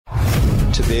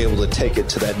to be able to take it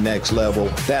to that next level.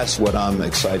 That's what I'm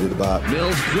excited about.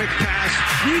 Mills, quick pass.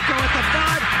 Nico at the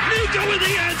 5. Nico in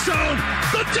the end zone.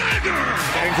 The dagger.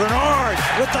 And Grenard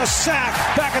with the sack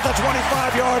back at the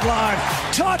 25-yard line.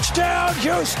 Touchdown,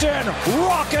 Houston.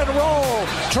 Rock and roll.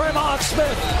 Tremont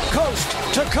Smith, coast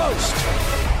to coast.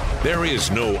 There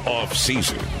is no off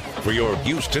season for your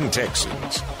Houston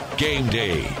Texans. Game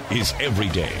day is every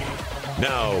day.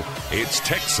 Now it's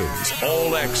Texans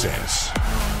All Access.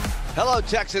 Hello,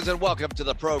 Texans, and welcome to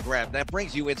the program that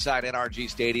brings you inside NRG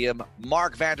Stadium.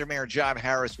 Mark Vandermeer, John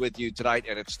Harris with you tonight,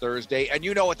 and it's Thursday, and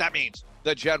you know what that means.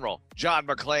 The General, John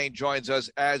McClain, joins us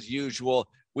as usual.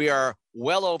 We are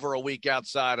well over a week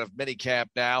outside of minicamp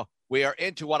now. We are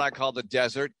into what I call the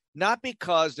desert, not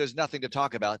because there's nothing to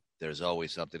talk about. There's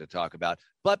always something to talk about,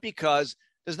 but because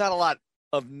there's not a lot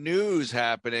of news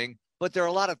happening, but there are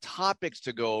a lot of topics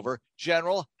to go over.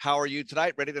 General, how are you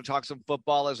tonight? Ready to talk some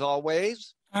football as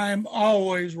always? I'm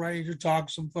always ready to talk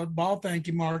some football. Thank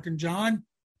you, Mark and John.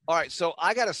 All right, so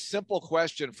I got a simple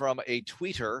question from a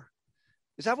tweeter.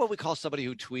 Is that what we call somebody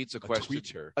who tweets a question?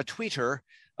 A tweeter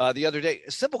the other day.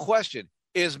 A simple question.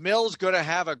 Is Mills going to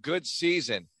have a good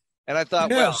season? And I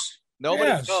thought, yes.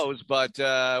 Nobody knows, but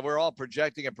we're all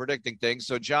projecting and predicting things.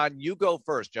 So, John, you go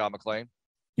first, John McClain.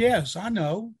 Yes, I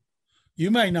know. You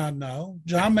may not know.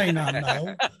 John may not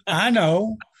know. I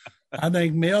know. I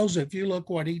think Mills, if you look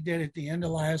what he did at the end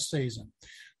of last season,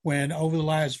 when over the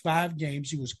last 5 games,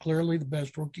 he was clearly the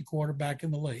best rookie quarterback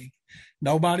in the league.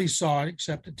 Nobody saw it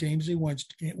except the teams he went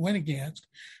against,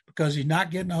 because he's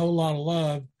not getting a whole lot of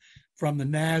love from the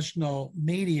national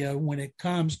media when it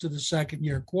comes to the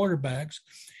second-year quarterbacks.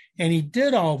 And he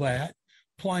did all that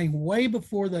playing way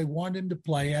before they wanted him to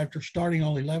play after starting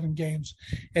only 11 games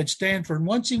at Stanford.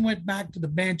 Once he went back to the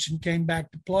bench and came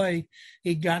back to play,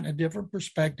 he'd gotten a different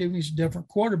perspective. He's a different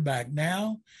quarterback.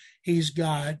 Now he's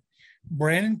got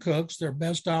Brandon Cooks, their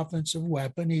best offensive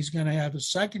weapon. He's going to have a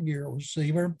second-year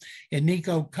receiver in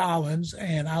Nico Collins,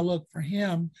 and I look for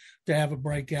him to have a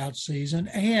breakout season.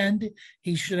 And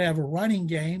he should have a running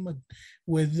game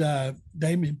with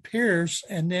Damon Pierce,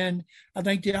 and then I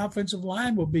think the offensive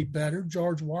line will be better.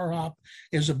 George Warhop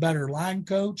is a better line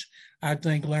coach. I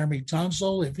think Laramie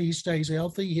Tunsil, if he stays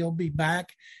healthy, he'll be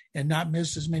back and not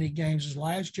miss as many games as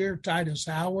last year. Titus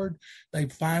Howard, they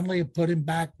finally have put him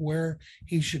back where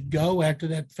he should go after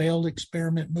that failed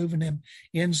experiment moving him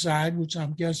inside, which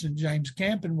I'm guessing James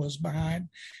Campen was behind.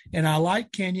 And I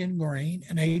like Kenyon Green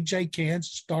and A.J. Cans,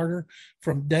 starter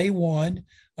from day one,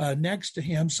 next to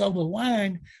him. So the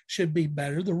line should be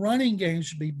better. The running game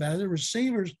should be better. The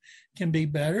receivers can be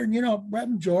better. And, you know,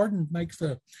 Brevin Jordan makes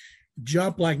the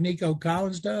jump like Nico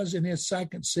Collins does in his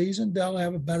second season. They'll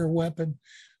have a better weapon.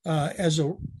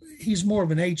 He's more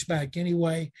of an H-back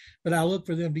anyway, but I look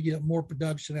for them to get more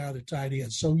production out of the tight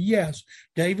end. So, yes,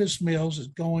 Davis Mills is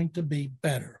going to be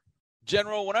better.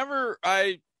 General, whenever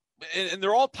and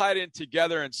they're all tied in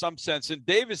together in some sense, and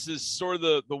Davis is sort of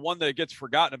the one that gets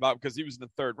forgotten about because he was in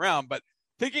the third round. But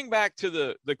thinking back to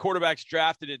the quarterbacks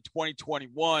drafted in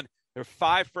 2021, there are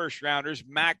 5 first-rounders.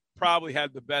 Mac probably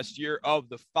had the best year of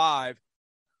the 5.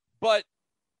 But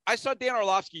I saw Dan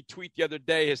Orlovsky tweet the other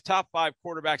day his top 5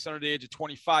 quarterbacks under the age of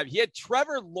 25. He had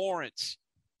Trevor Lawrence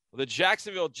of the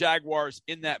Jacksonville Jaguars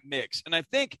in that mix. And I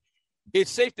think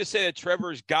it's safe to say that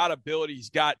Trevor's got ability. He's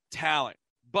got talent.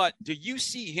 But do you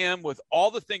see him with all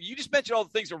the things – you just mentioned all the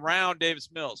things around Davis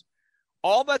Mills.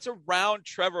 All that's around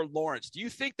Trevor Lawrence. Do you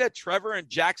think that Trevor in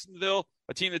Jacksonville,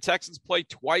 a team the Texans play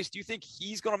twice, do you think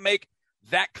he's going to make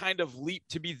that kind of leap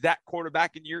to be that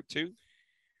quarterback in year 2?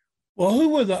 Well, who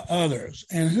were the others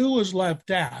and who was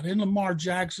left out? Isn't Lamar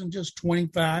Jackson just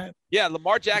 25? Yeah,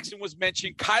 Lamar Jackson was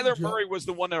mentioned. Kyler Murray was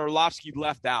the one that Orlovsky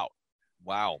left out.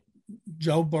 Wow.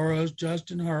 Joe Burrows,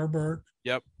 Justin Herbert.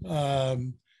 Yep.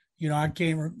 You know,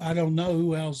 I don't know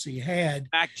who else he had.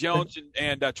 Mac Jones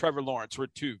and Trevor Lawrence were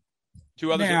two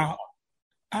others. Now,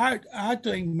 I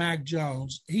think Mac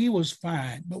Jones, he was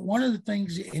fine. But one of the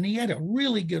things, and he had a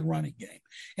really good running game,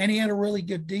 and he had a really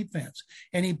good defense.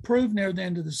 And he proved near the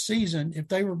end of the season, if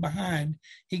they were behind,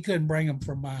 he couldn't bring them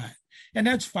from behind. And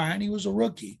that's fine. He was a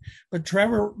rookie. But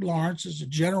Trevor Lawrence is a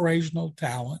generational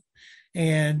talent.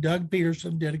 And Doug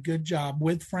Peterson did a good job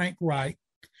with Frank Reich,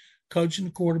 coaching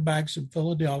the quarterbacks in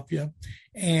Philadelphia.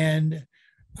 And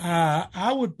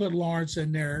I would put Lawrence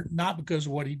in there, not because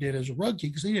of what he did as a rookie,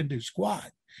 because he didn't do squat.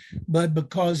 but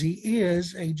because he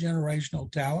is a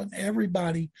generational talent,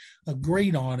 everybody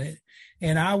agreed on it.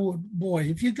 And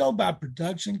if you go by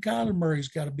production, Kyler Murray's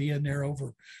got to be in there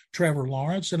over Trevor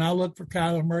Lawrence. And I look for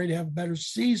Kyler Murray to have a better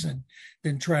season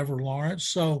than Trevor Lawrence.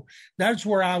 So that's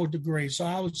where I would agree. So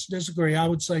I would disagree. I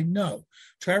would say no.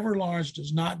 Trevor Lawrence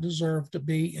does not deserve to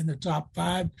be in the top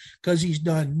 5 because he's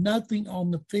done nothing on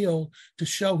the field to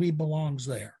show he belongs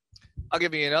there. I'll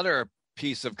give you another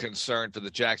piece of concern for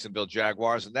the Jacksonville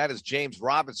Jaguars, and that is James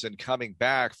Robinson coming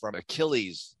back from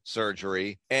Achilles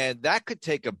surgery. And that could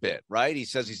take a bit, right? He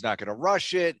says he's not going to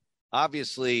rush it.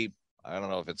 Obviously, I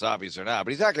don't know if it's obvious or not,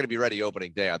 but he's not going to be ready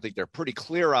opening day. I think they're pretty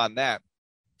clear on that.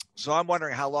 So I'm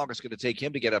wondering how long it's going to take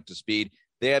him to get up to speed.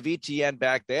 They have ETN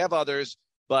back. They have others,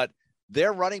 but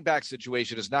their running back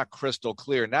situation is not crystal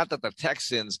clear. Not that the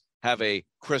Texans have a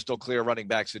crystal clear running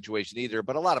back situation either,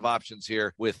 but a lot of options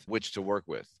here with which to work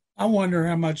with. I wonder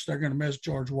how much they're going to miss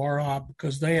George Warhol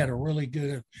because they had a really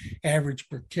good average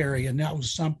per carry, and that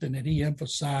was something that he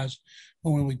emphasized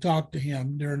when we talked to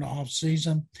him during the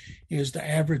offseason, is the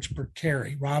average per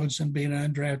carry. Robinson being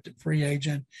an undrafted free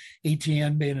agent,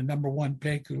 ETN being a number 1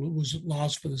 pick who was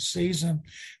lost for the season.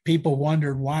 People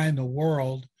wondered why in the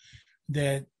world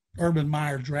that Urban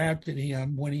Meyer drafted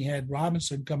him when he had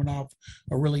Robinson coming off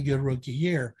a really good rookie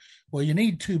year. Well, you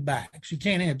need 2 backs. You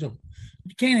can't have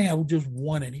just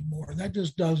one anymore. That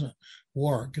just doesn't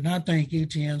work. And I think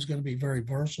ETN is going to be very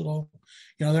versatile.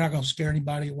 You know, they're not going to scare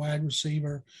anybody at wide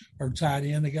receiver or tight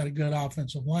end. They got a good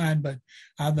offensive line, but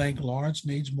I think Lawrence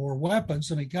needs more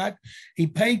weapons. And he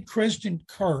paid Christian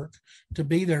Kirk to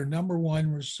be their number 1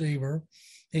 receiver.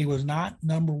 He was not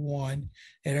number 1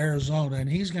 at Arizona, and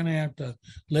he's going to have to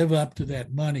live up to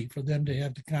that money for them to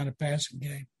have the kind of passing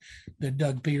game that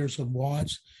Doug Peterson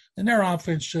wants. And their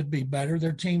offense should be better.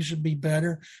 Their team should be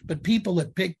better. But people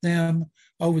that pick them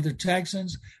over the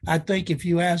Texans, I think if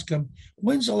you ask them,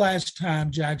 when's the last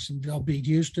time Jacksonville beat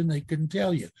Houston, they couldn't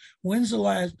tell you. What's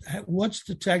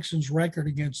the Texans' record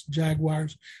against the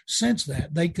Jaguars since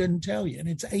that? They couldn't tell you. And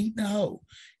it's 8-0.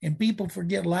 And people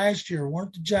forget last year,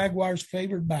 weren't the Jaguars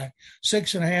favored by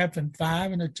 6.5 and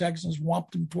 5, and the Texans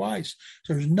whomped them twice.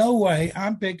 So there's no way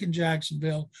I'm picking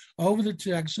Jacksonville over the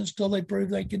Texans till they prove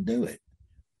they can do it.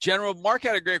 General, Mark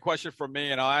had a great question for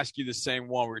me, and I'll ask you the same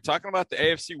one. We were talking about the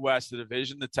AFC West, the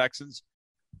division the Texans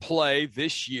play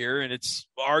this year, and it's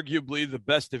arguably the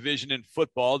best division in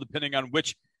football, depending on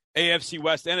which AFC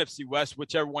West, NFC West,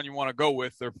 whichever one you want to go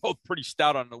with. They're both pretty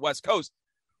stout on the West Coast.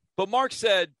 But Mark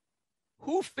said,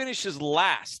 who finishes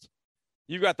last?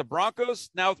 You've got the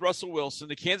Broncos now with Russell Wilson.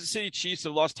 The Kansas City Chiefs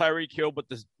have lost Tyreek Hill, but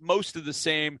most of the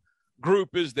same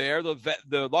group is there.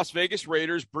 The Las Vegas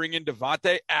Raiders bring in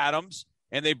Devontae Adams,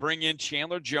 and they bring in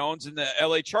Chandler Jones, and the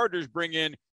LA Chargers bring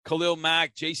in Khalil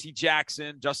Mack, J.C.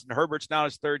 Jackson, Justin Herbert's now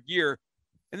his 3rd year.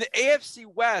 In the AFC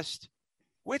West,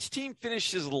 which team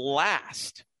finishes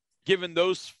last, given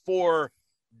those 4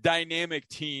 dynamic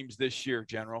teams this year,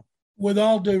 General? With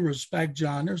all due respect,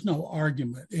 John, there's no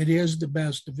argument. It is the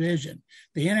best division.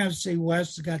 The NFC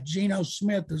West has got Geno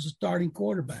Smith as a starting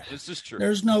quarterback. This is true.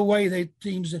 There's no way that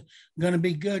team's going to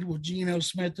be good with Geno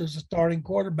Smith as a starting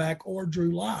quarterback or Drew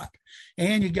Lock.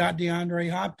 And you got DeAndre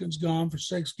Hopkins gone for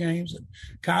 6 games and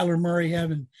Kyler Murray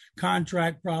having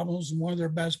contract problems, and one of their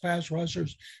best pass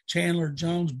rushers, Chandler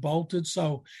Jones, bolted.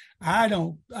 So I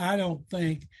don't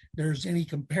think there's any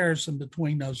comparison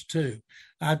between those two.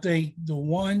 I think the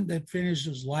one that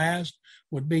finishes last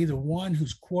would be the one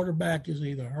whose quarterback is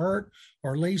either hurt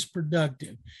or least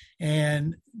productive.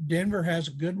 And Denver has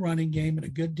a good running game and a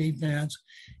good defense,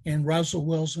 and Russell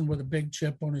Wilson with a big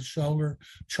chip on his shoulder.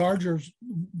 Chargers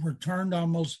returned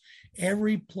almost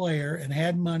every player and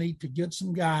had money to get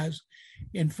some guys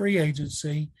in free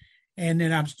agency. And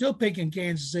then I'm still picking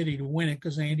Kansas City to win it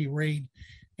because Andy Reid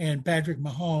and Patrick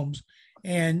Mahomes.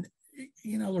 And,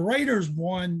 you know, the Raiders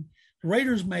won. The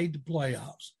Raiders made the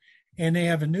playoffs, and they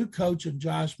have a new coach in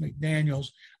Josh McDaniels.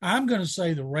 I'm going to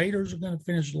say the Raiders are going to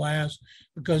finish last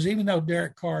because even though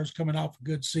Derek Carr is coming off a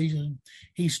good season,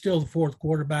 he's still the 4th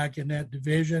quarterback in that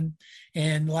division.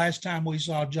 And last time we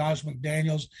saw Josh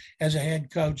McDaniels as a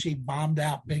head coach, he bombed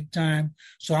out big time.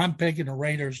 So I'm picking the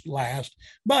Raiders last,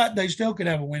 but they still could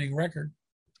have a winning record.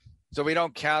 So we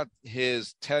don't count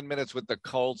his 10 minutes with the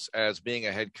Colts as being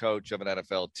a head coach of an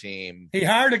NFL team. He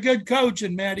hired a good coach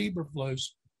in Matt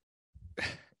Eberflus.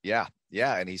 Yeah,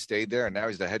 and he stayed there, and now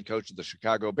he's the head coach of the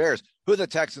Chicago Bears, who the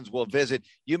Texans will visit.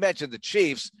 You mentioned the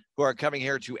Chiefs, who are coming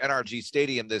here to NRG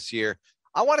Stadium this year.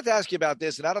 I wanted to ask you about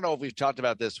this, and I don't know if we've talked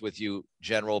about this with you,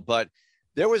 General, but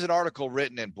there was an article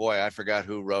written, and boy, I forgot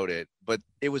who wrote it, but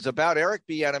it was about Eric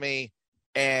Bieniemy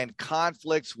and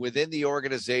conflicts within the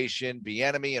organization,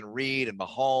 Bieniemy and Reid and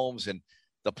Mahomes and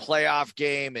the playoff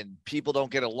game, and people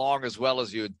don't get along as well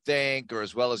as you would think or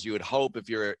as well as you would hope if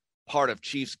you're part of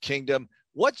Chiefs Kingdom.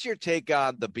 What's your take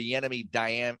on the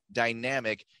Bieniemy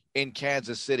dynamic in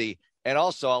Kansas City? And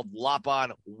also, I'll lop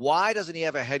on, why doesn't he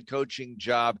have a head coaching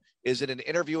job? Is it an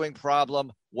interviewing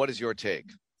problem? What is your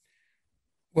take?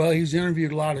 Well, he's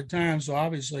interviewed a lot of times, so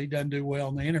obviously he doesn't do well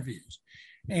in the interviews.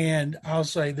 And I'll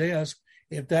say this,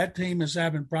 if that team is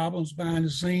having problems behind the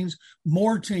scenes,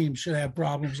 more teams should have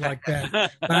problems like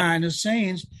that behind the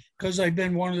scenes, because they've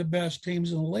been one of the best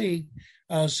teams in the league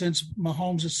since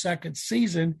Mahomes' second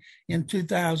season in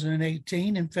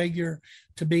 2018 and figure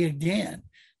to be again.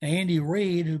 Andy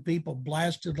Reid, who people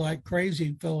blasted like crazy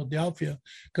in Philadelphia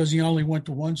because he only went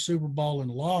to one Super Bowl and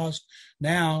lost.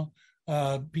 Now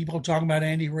people are talking about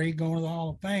Andy Reid going to the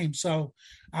Hall of Fame. So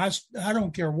I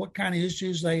don't care what kind of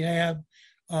issues they have.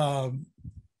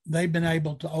 They've been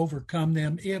able to overcome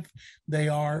them if they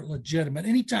are legitimate.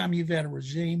 Anytime you've had a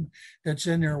regime that's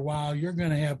in there a while, you're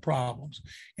going to have problems.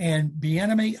 And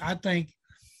Bieniemy, I think,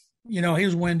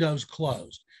 his window's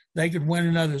closed. They could win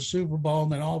another Super Bowl,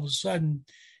 and then all of a sudden,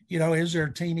 is there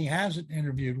a team he hasn't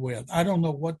interviewed with? I don't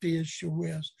know what the issue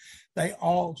is. They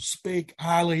all speak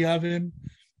highly of him.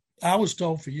 I was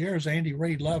told for years Andy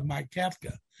Reid loved Mike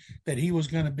Kafka, that he was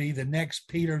going to be the next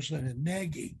Peterson and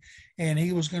Nagy, and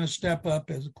he was going to step up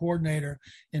as a coordinator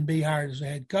and be hired as a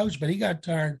head coach. But he got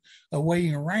tired of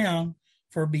waiting around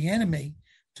for Bieniemy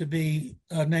to be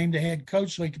named a head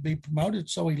coach so he could be promoted.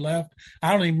 So he left.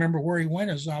 I don't even remember where he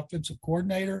went as offensive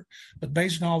coordinator, but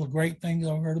based on all the great things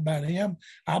I've heard about him,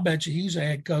 I'll bet you he's a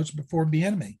head coach before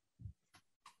Bieniemy.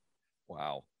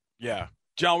 Wow. Yeah.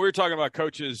 John, we were talking about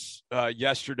coaches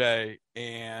yesterday,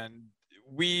 and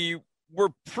we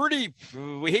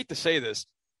hate to say this,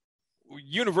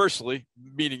 universally,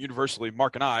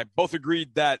 Mark and I both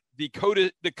agreed that the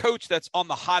coach that's on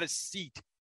the hottest seat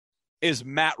is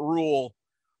Matt Rule,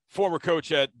 former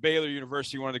coach at Baylor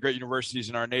University, one of the great universities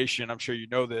in our nation. I'm sure you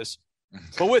know this.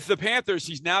 But with the Panthers,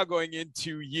 he's now going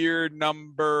into year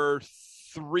number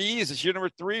 3. Is this year number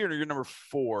 3 or year number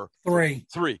 4? 3.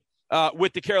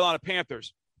 With the Carolina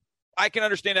Panthers. I can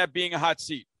understand that being a hot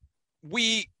seat.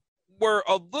 We were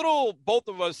both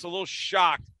of us, a little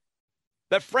shocked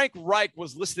that Frank Reich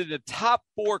was listed in the top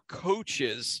 4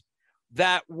 coaches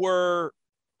that were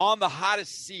on the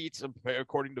hottest seats,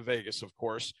 according to Vegas, of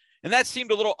course. And that seemed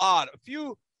a little odd. A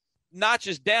few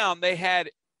notches down, they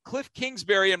had Cliff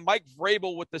Kingsbury and Mike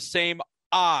Vrabel with the same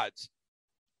odds.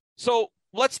 So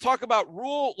let's talk about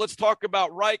Rule, let's talk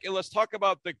about Reich, and let's talk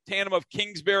about the tandem of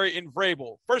Kingsbury and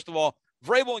Vrabel. First of all,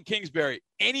 Vrabel and Kingsbury,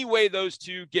 any way those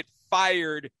two get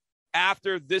fired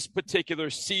after this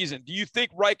particular season, do you think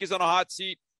Reich is on a hot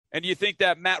seat? And do you think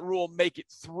that Matt Rule make it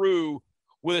through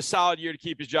with a solid year to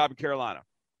keep his job in Carolina?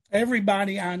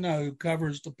 Everybody I know who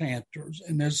covers the Panthers,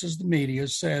 and this is the media,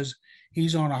 says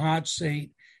he's on a hot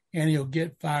seat and he'll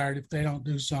get fired if they don't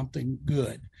do something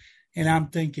good. And I'm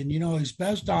thinking, his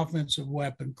best offensive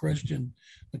weapon, Christian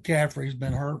McCaffrey, has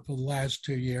been hurt for the last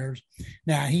 2 years.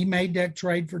 Now, he made that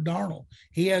trade for Darnold.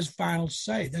 He has final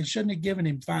say. They shouldn't have given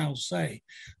him final say,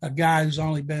 a guy who's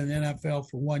only been in the NFL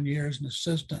for 1 year as an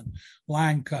assistant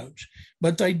line coach.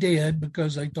 But they did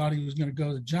because they thought he was going to go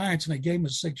to the Giants, and they gave him a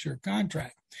 6-year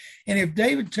contract. And if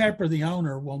David Tepper, the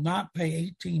owner, will not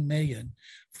pay $18 million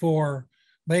for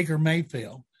Baker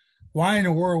Mayfield, why in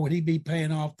the world would he be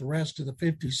paying off the rest of the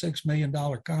 $56 million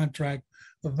contract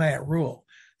of Matt Rule?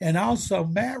 And also,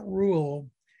 Matt Rule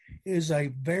is a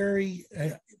very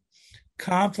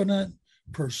confident,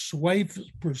 persuasive,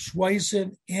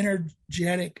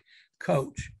 energetic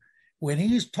coach. When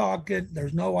he's talking,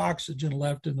 there's no oxygen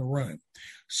left in the room.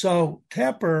 So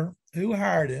Tepper, who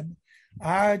hired him,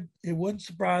 it wouldn't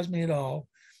surprise me at all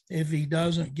if he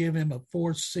doesn't give him a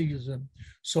 4th season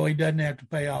so he doesn't have to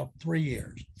pay off 3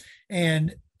 years.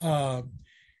 And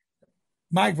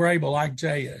Mike Vrabel, I can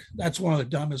tell you, that's one of the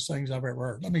dumbest things I've ever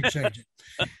heard. Let me change it.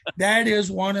 That is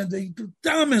one of the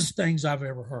dumbest things I've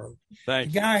ever heard. The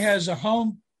guy has a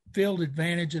home field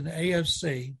advantage in the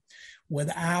AFC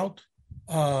without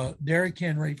Derrick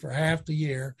Henry for half the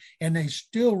year, and they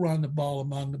still run the ball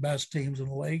among the best teams in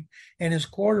the league. And his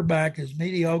quarterback is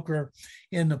mediocre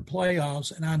in the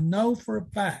playoffs. And I know for a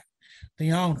fact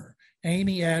the owner,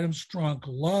 Amy Adams Strunk,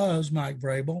 loves Mike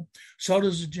Vrabel. So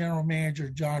does the general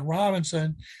manager, John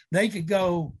Robinson. They could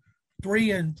go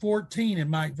 3-14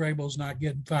 and Mike Vrabel's not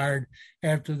getting fired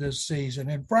after this season.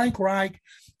 And Frank Reich,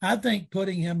 I think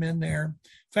putting him in there, in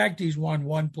fact, he's won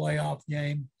 1 playoff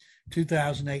game,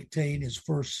 2018, his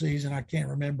first season. I can't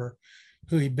remember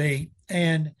who he beat.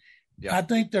 And I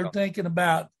think they're thinking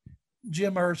about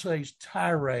Jim Irsay's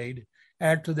tirade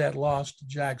after that loss to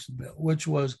Jacksonville, which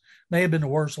may have been the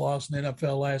worst loss in the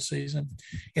NFL last season,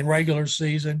 in regular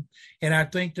season. And I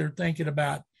think they're thinking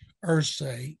about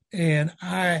Irsay. And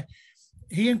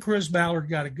he and Chris Ballard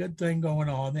got a good thing going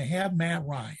on. They have Matt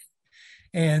Ryan,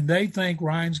 and they think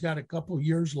Ryan's got a couple of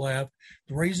years left.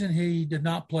 The reason he did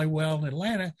not play well in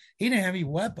Atlanta, he didn't have any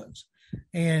weapons.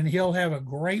 And he'll have a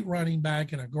great running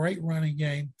back and a great running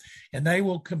game, and they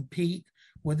will compete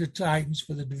with the Titans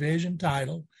for the division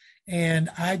title. And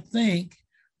I think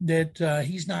that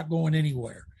he's not going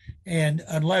anywhere. And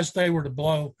unless they were to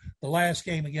blow the last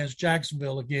game against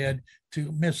Jacksonville again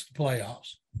to miss the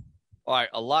playoffs. All right,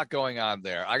 a lot going on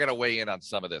there. I got to weigh in on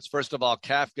some of this. First of all,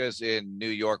 Kafka's in New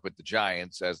York with the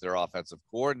Giants as their offensive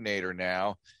coordinator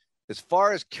now. As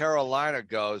far as Carolina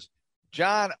goes,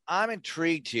 John, I'm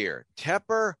intrigued here.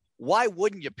 Tepper, why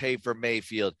wouldn't you pay for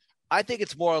Mayfield? I think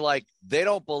it's more like they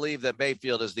don't believe that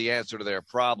Mayfield is the answer to their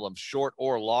problems, short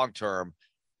or long term,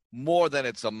 more than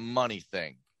it's a money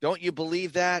thing. Don't you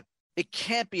believe that? It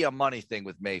can't be a money thing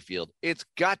with Mayfield. It's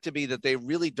got to be that they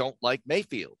really don't like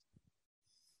Mayfield.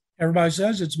 Everybody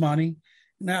says it's money.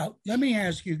 Now, let me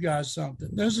ask you guys something.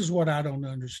 This is what I don't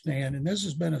understand, and this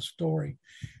has been a story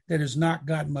that has not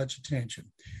gotten much attention.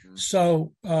 Mm-hmm.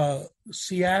 So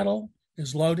Seattle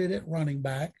is loaded at running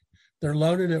back. They're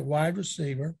loaded at wide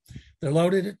receiver. They're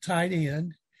loaded at tight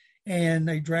end. And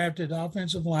they drafted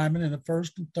offensive linemen in the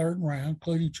first and third round,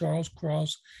 including Charles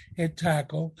Cross at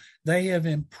tackle. They have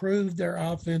improved their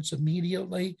offense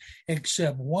immediately,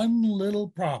 except one little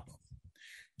problem.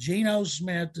 Geno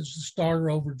Smith is the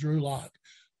starter over Drew Lock.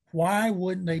 Why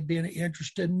wouldn't they be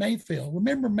interested in Mayfield?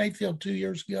 Remember Mayfield 2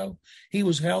 years ago? He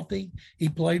was healthy. He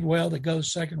played well. They go to the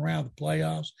second round of the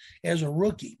playoffs as a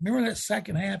rookie. Remember that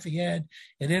second half he had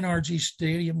at NRG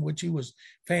Stadium, which he was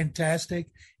fantastic?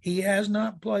 He has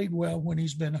not played well when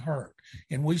he's been hurt.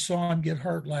 And we saw him get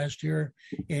hurt last year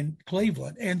in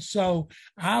Cleveland. And so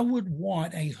I would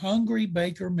want a hungry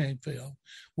Baker Mayfield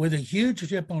with a huge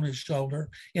chip on his shoulder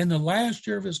in the last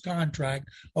year of his contract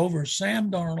over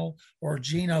Sam Darnold or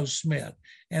Geno Smith.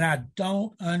 And I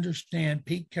don't understand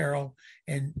Pete Carroll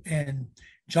and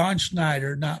John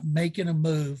Schneider not making a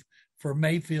move for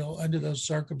Mayfield under those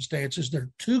circumstances. They're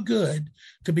too good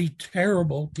to be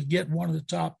terrible to get one of the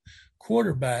top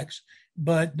quarterbacks,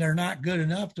 but they're not good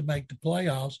enough to make the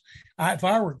playoffs. If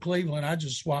I were Cleveland, I'd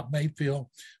just swap Mayfield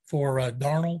for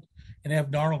Darnold and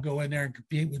have Darnold go in there and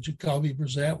compete with Jacoby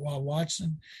Brissett while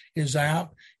Watson is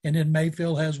out. And then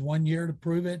Mayfield has 1 year to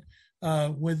prove it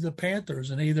with the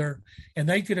Panthers, and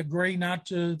they could agree not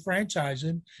to franchise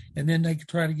him, and then they could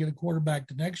try to get a quarterback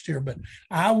the next year. But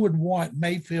I would want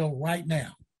Mayfield right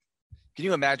now. Can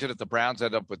you imagine if the Browns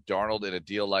end up with Darnold in a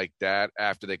deal like that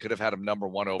after they could have had him number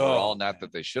one overall? Not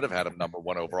that they should have had him number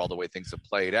one overall the way things have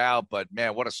played out, but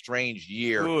man, what a strange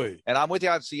year. Oy. And I'm with you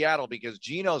on Seattle because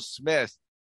Geno Smith,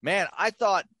 man, I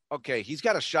thought, okay, he's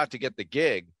got a shot to get the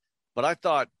gig, but I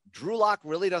thought Drew Lock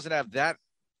really doesn't have that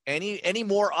any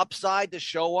more upside to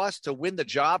show us to win the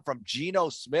job from Geno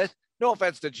Smith. No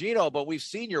offense to Geno, but we've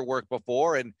seen your work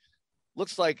before, and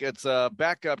looks like it's a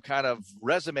backup kind of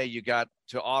resume you got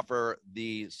to offer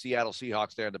the Seattle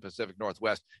Seahawks there in the Pacific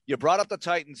Northwest. You brought up the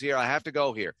Titans here. I have to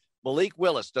go here. Malik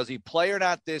Willis, does he play or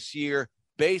not this year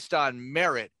based on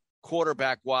merit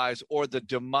quarterback-wise or the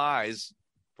demise,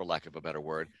 for lack of a better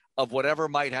word, of whatever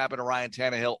might happen to Ryan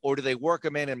Tannehill, or do they work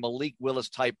him in Malik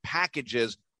Willis-type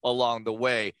packages along the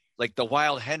way, like the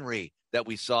Wild Henry that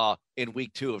we saw in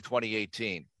week 2 of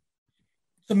 2018?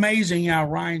 It's amazing how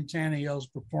Ryan Tannehill's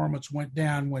performance went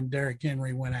down when Derrick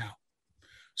Henry went out.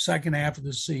 Second half of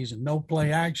the season, no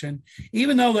play action,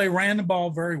 even though they ran the ball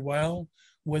very well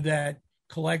with that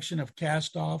collection of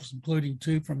cast-offs, including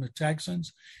 2 from the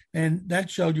Texans. And that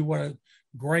showed you what a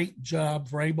great job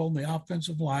Vrabel and the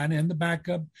offensive line and the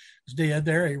backup did.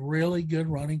 They're a really good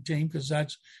running team because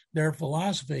that's their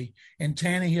philosophy. And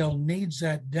Tannehill needs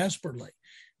that desperately.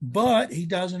 But he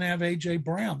doesn't have A.J.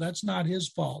 Brown. That's not his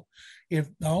fault. If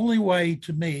the only way,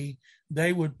 to me,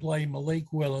 they would play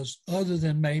Malik Willis, other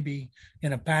than maybe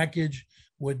in a package,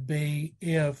 would be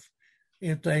if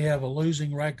they have a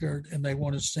losing record and they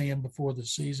want to see him before the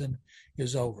season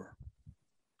is over.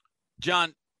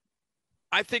 John,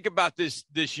 I think about this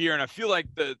year, and I feel like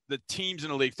the teams in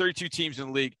the league, 32 teams in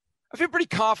the league, I feel pretty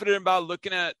confident about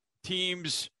looking at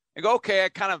teams and go, okay, I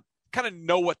kind of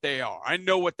know what they are. I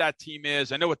know what that team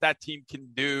is. I know what that team can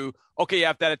do. Okay,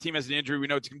 after that team has an injury, we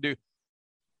know what it's going to do.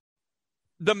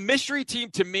 The mystery team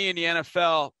to me in the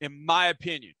NFL, in my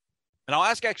opinion, and I'll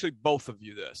ask actually both of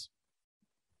you this,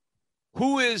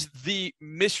 who is the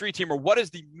mystery team, or what is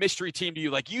the mystery team to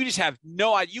you? Like, you just have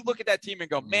no idea. You look at that team and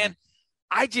go, man,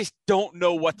 I just don't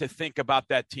know what to think about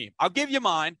that team. I'll give you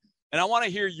mine, and I want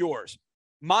to hear yours.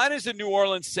 Mine is the New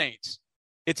Orleans Saints.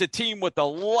 It's a team with a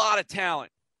lot of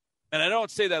talent, and I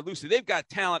don't say that loosely. They've got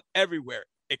talent everywhere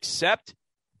except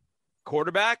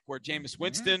quarterback, where Jameis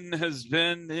Winston has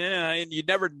been, and you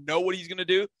never know what he's going to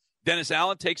do. Dennis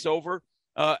Allen takes over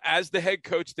as the head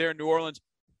coach there in New Orleans.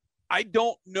 I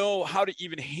don't know how to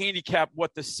even handicap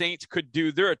what the Saints could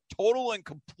do. They're a total and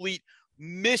complete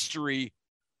mystery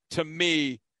to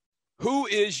me. Who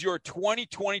is your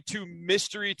 2022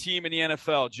 mystery team in the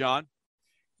NFL, John?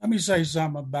 Let me say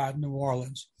something about New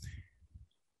Orleans.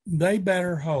 They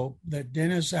better hope that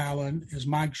Dennis Allen is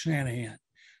Mike Shanahan.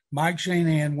 Mike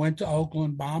Shanahan went to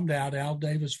Oakland, bombed out. Al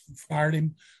Davis fired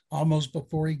him almost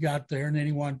before he got there, and then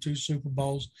he won 2 Super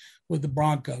Bowls with the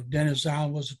Broncos. Dennis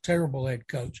Allen was a terrible head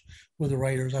coach with the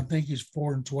Raiders. I think he's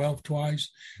 4-12 twice.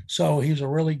 So he's a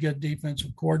really good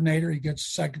defensive coordinator. He gets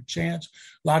a second chance.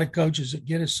 A lot of coaches that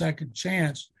get a second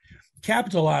chance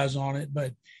capitalize on it,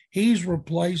 but he's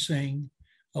replacing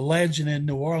a legend in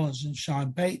New Orleans in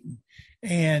Sean Payton,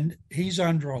 and he's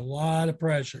under a lot of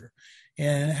pressure.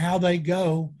 And how they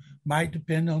go might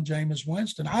depend on Jameis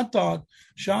Winston. I thought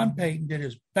Sean Payton did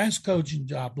his best coaching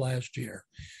job last year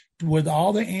with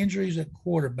all the injuries at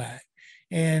quarterback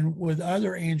and with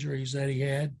other injuries that he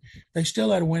had. They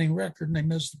still had a winning record, and they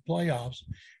missed the playoffs.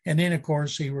 And then, of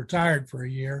course, he retired for a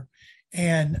year.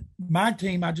 And my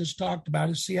team I just talked about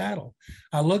is Seattle.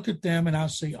 I look at them and I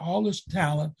see all this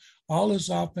talent, all this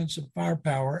offensive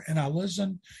firepower, and I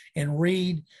listen and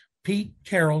read Pete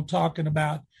Carroll talking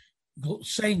about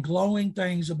saying glowing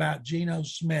things about Geno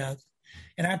Smith.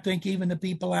 And I think even the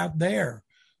people out there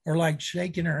are like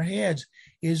shaking their heads.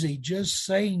 Is he just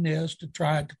saying this to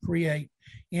try to create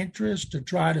interest, to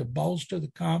try to bolster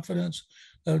the confidence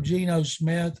of Geno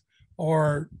Smith,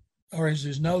 or is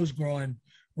his nose growing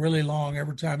really long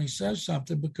every time he says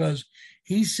something, because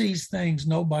he sees things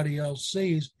nobody else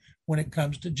sees when it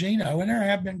comes to Geno? And there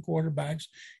have been quarterbacks,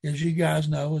 as you guys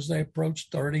know, as they approach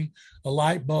 30, a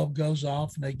light bulb goes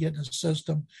off and they get in a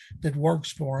system that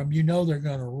works for them. You know they're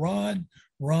going to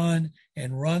run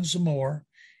some more.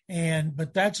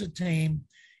 But that's a team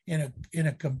in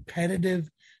a competitive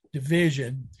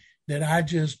division that I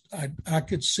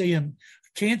could see him.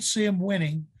 Can't see him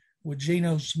winning with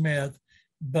Geno Smith,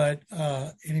 but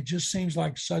and it just seems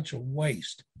like such a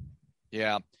waste.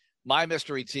 Yeah. My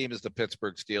mystery team is the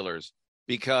Pittsburgh Steelers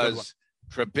because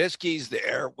Trubisky's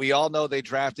there. We all know they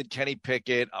drafted Kenny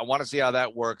Pickett. I want to see how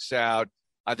that works out.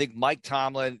 I think Mike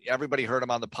Tomlin, everybody heard him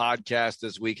on the podcast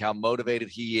this week, how motivated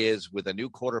he is with a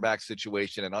new quarterback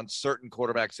situation, an uncertain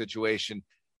quarterback situation,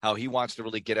 how he wants to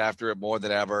really get after it more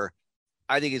than ever.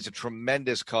 I think he's a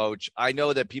tremendous coach. I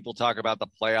know that people talk about the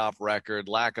playoff record,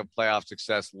 lack of playoff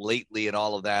success lately and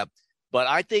all of that, but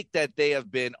I think that they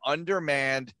have been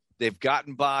undermanned. They've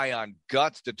gotten by on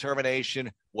guts,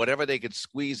 determination, whatever they could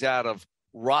squeeze out of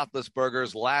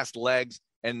Roethlisberger's last legs.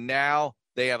 And now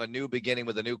they have a new beginning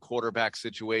with a new quarterback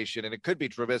situation. And it could be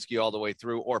Trubisky all the way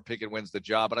through, or Pickett wins the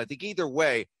job. But I think either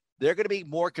way, they're going to be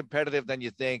more competitive than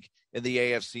you think in the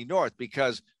AFC North,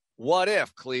 because what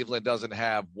if Cleveland doesn't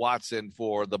have Watson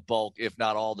for the bulk, if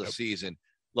not all the season?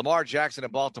 Lamar Jackson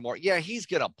in Baltimore, yeah, he's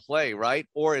going to play, right?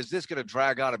 Or is this going to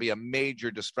drag on and be a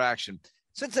major distraction?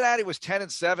 Cincinnati was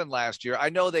 10-7 last year. I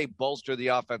know they bolstered the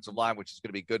offensive line, which is going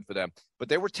to be good for them, but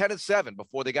they were 10-7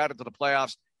 before they got into the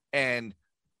playoffs. And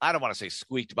I don't want to say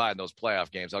squeaked by in those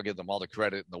playoff games. I'll give them all the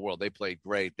credit in the world. They played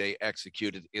great. They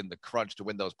executed in the crunch to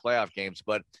win those playoff games,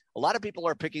 but a lot of people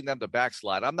are picking them to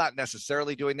backslide. I'm not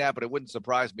necessarily doing that, but it wouldn't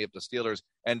surprise me if the Steelers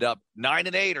end up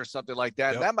 9-8 or something like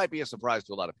that. Yep. That might be a surprise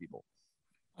to a lot of people.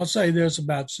 I'll say this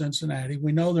about Cincinnati.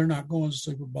 We know they're not going to the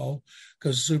Super Bowl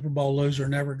because the Super Bowl loser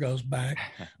never goes back.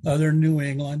 They're New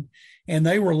England, and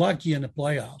they were lucky in the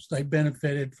playoffs. They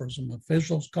benefited from some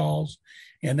officials' calls,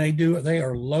 and they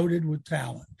are loaded with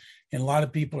talent, and a lot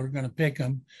of people are going to pick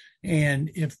them.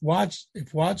 And if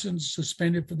Watson's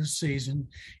suspended for the season,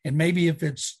 and maybe if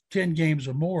it's 10 games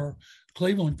or more,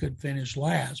 Cleveland could finish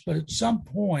last. But at some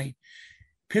point,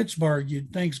 Pittsburgh,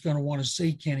 you'd think, is going to want to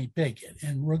see Kenny Pickett,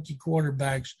 and rookie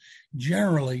quarterbacks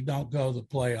generally don't go to the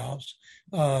playoffs.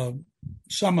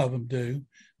 Some of them do,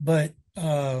 but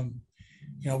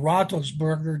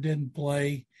Roethlisberger didn't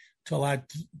play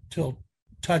till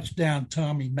touchdown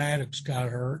Tommy Maddox got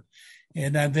hurt,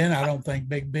 and then I don't think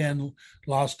Big Ben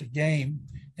lost a game,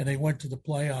 and they went to the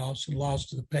playoffs and lost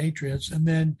to the Patriots. And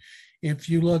then if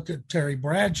you look at Terry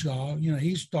Bradshaw,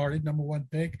 he started number 1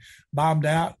 pick, bombed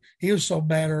out. He was so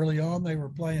bad early on, they were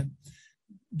playing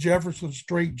Jefferson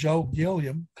Street Joe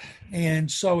Gilliam.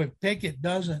 And so if Pickett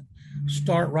doesn't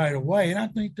start right away, and I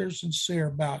think they're sincere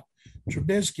about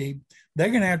Trubisky, they're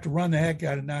going to have to run the heck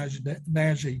out of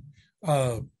Najee.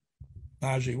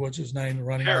 What's his name? The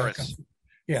running back.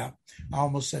 Yeah, I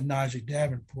almost said Najee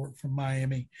Davenport from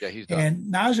Miami. Yeah, he's done.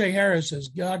 And Najee Harris has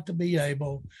got to be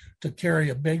able to carry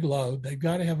a big load. They've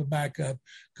got to have a backup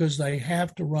because they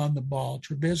have to run the ball.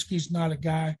 Trubisky's not a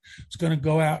guy who's going to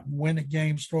go out and win a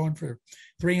game throwing for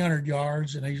 300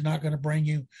 yards, and he's not going to bring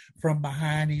you from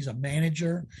behind. He's a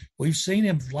manager. We've seen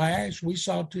him flash. We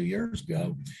saw 2 years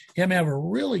ago him have a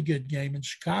really good game in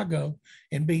Chicago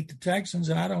and beat the Texans,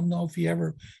 and I don't know if he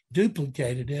ever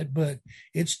duplicated it, but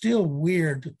it's still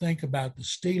weird to think about the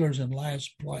Steelers in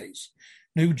last place.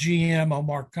 New GM,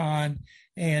 Omar Khan,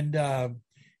 and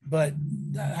but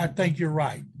I think you're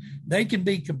right. They can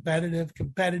be competitive.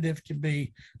 Competitive can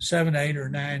be 7, 8, or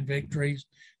 9 victories.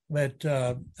 But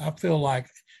I feel like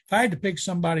if I had to pick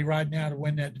somebody right now to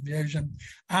win that division,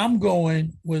 I'm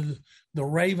going with the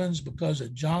Ravens because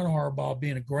of John Harbaugh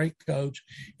being a great coach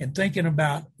and thinking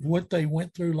about what they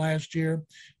went through last year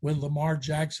with Lamar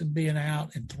Jackson being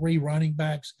out and 3 running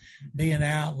backs being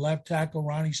out, left tackle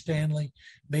Ronnie Stanley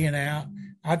being out.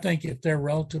 I think if they're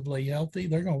relatively healthy,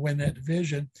 they're going to win that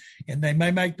division, and they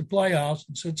may make the playoffs.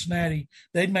 In Cincinnati,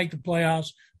 they'd make the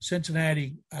playoffs.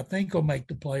 Cincinnati, I think, will make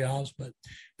the playoffs, but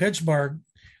Pittsburgh,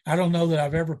 I don't know that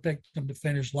I've ever picked them to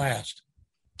finish last.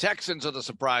 Texans are the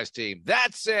surprise team.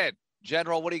 That's it.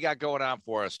 General, what do you got going on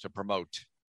for us to promote?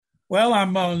 Well,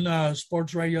 I'm on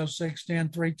Sports Radio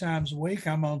 610 3 times a week.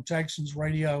 I'm on Texans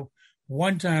Radio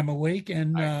 1 time a week,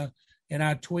 and I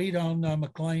tweet on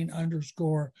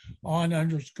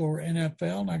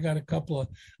McLean_on_NFL, and I got a couple of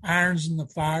irons in the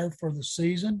fire for the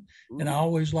season. Ooh. And I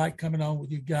always like coming on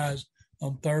with you guys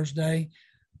on Thursday.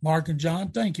 Mark and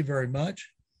John, thank you very much.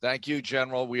 Thank you,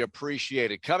 General. We appreciate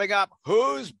it. Coming up,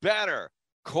 who's better?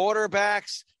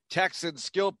 Quarterbacks, Texans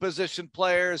skill position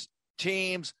players,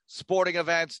 teams, sporting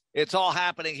events. It's all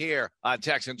happening here on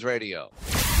Texans Radio.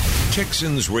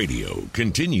 Texans Radio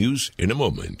continues in a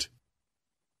moment.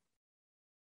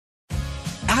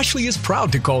 Ashley is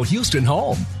proud to call Houston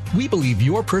home. We believe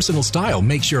your personal style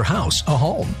makes your house a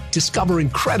home. Discover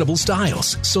incredible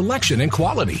styles, selection, and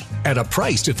quality at a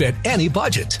price to fit any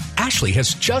budget. Ashley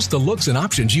has just the looks and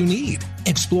options you need.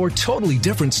 Explore totally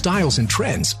different styles and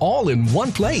trends all in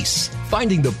one place.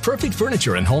 Finding the perfect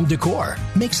furniture and home decor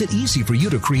makes it easy for you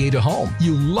to create a home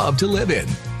you love to live in.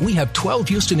 We have 12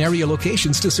 Houston area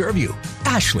locations to serve you.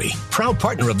 Ashley, proud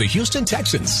partner of the Houston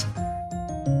Texans.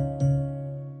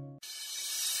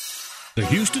 The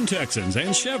Houston Texans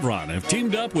and Chevron have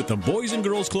teamed up with the Boys and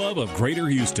Girls Club of Greater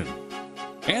Houston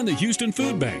and the Houston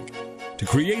Food Bank to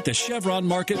create the Chevron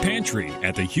Market Pantry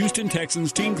at the Houston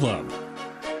Texans Team Club.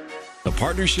 The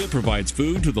partnership provides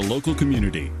food to the local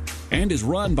community and is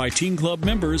run by Team Club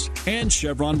members and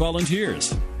Chevron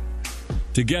volunteers.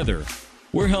 Together,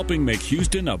 we're helping make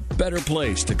Houston a better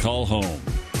place to call home.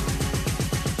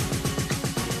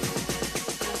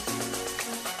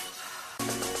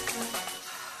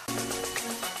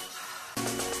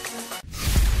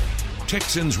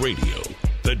 Texans Radio,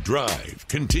 The Drive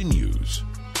continues.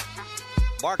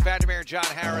 Mark Vandermeer and John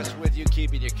Harris with you,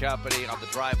 keeping you company on the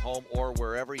drive home or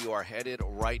wherever you are headed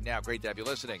right now. Great to have you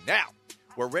listening. Now,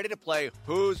 we're ready to play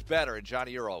Who's Better, and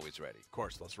Johnny, you're always ready. Of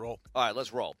course, let's roll. All right,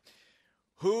 let's roll.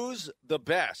 Who's the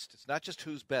best? It's not just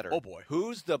who's better. Oh, boy.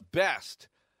 Who's the best?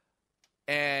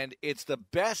 And it's the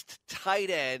best tight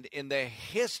end in the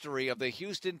history of the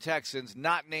Houston Texans,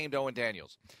 not named Owen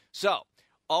Daniels. So,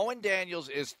 Owen Daniels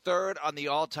is third on the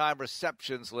all-time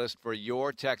receptions list for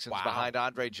your Texans, behind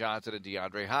Andre Johnson and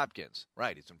DeAndre Hopkins.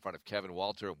 Right, he's in front of Kevin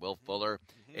Walter and Will Fuller.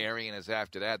 Arian is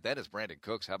after that. Then is Brandon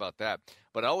Cooks. How about that?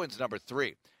 But Owen's number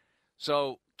 3.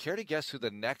 So, care to guess who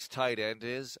the next tight end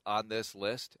is on this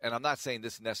list? And I'm not saying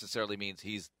this necessarily means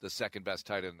he's the second best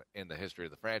tight end in the history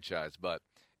of the franchise, but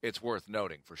it's worth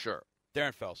noting for sure.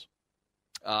 Darren Fells.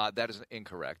 That is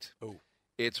incorrect. Oh.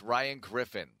 It's Ryan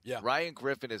Griffin. Yeah. Ryan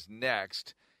Griffin is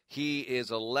next. He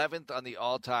is 11th on the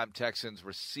all-time Texans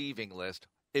receiving list,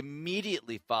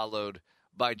 immediately followed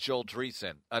by Joel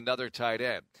Dreesen, another tight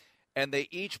end. And they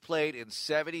each played in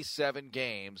 77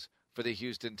 games for the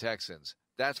Houston Texans.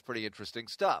 That's pretty interesting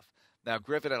stuff. Now,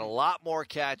 Griffin had a lot more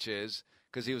catches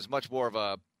because he was much more of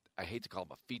a, I hate to call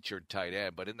him a featured tight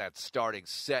end, but in that starting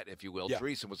set, if you will. Yeah.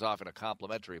 Dreesen was often a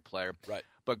complimentary player. Right.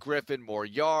 But Griffin, more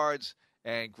yards.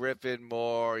 And Griffin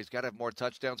he's got to have more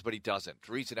touchdowns, but he doesn't.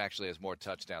 Dreesen actually has more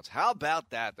touchdowns. How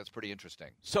about that? That's pretty interesting.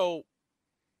 So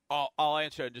I'll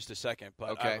answer in just a second,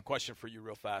 but okay. I have a question for you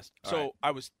real fast. All so right.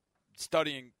 I was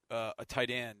studying a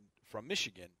tight end from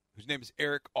Michigan whose name is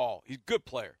Eric All. He's a good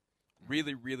player.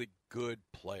 Really, really good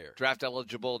player. Draft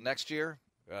eligible next year?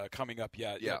 Coming up,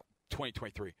 yeah,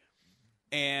 2023.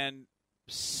 And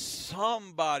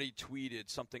somebody tweeted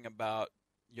something about,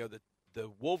 the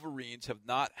Wolverines have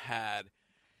not had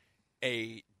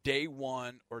a day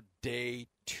one or day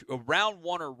two, a round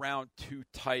one or round two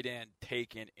tight end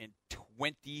taken in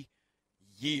 20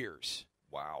 years.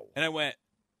 Wow. And I went,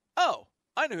 oh,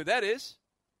 I know who that is.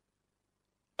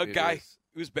 It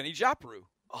was Benny Joppru.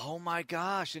 Oh, my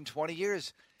gosh. In 20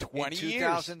 years. 20 in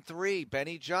 2003,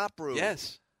 Benny Joppru.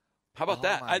 Yes. How about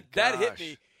that? That hit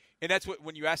me. And that's what,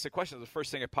 when you asked the question, the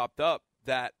first thing that popped up,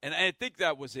 and I think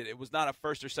that was it. It was not a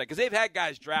first or second. Because they've had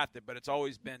guys drafted, but it's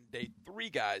always been day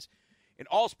three guys. And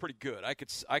all's pretty good. I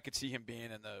could see him being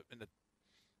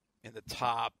in the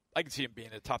top. I could see him being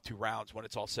in the top 2 rounds when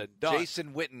it's all said and done.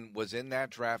 Jason Witten was in that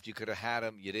draft. You could have had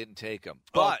him. You didn't take him.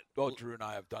 But Drew and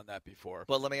I have done that before.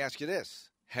 But let me ask you this.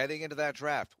 Heading into that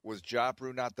draft, was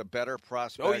Joppru not the better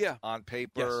prospect on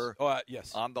paper? Yes.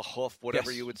 Yes. On the hoof, whatever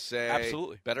you would say.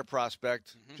 Absolutely. Better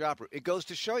prospect, Joppru. It goes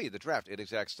to show you the draft. It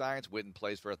exact science. Witten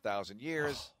plays for 1,000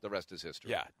 years. The rest is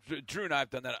history. Yeah. Drew and I have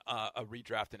done that, a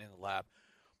redrafting in the lab.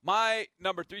 My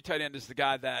number 3 tight end is the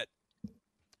guy that,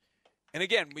 and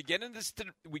again, we get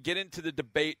into the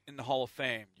debate in the Hall of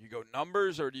Fame. You go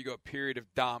numbers or do you go period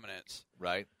of dominance?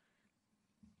 Right.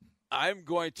 I'm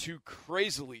going to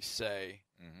crazily say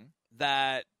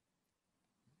that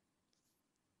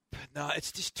no,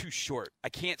 it's just too short. I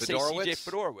can't say C.J.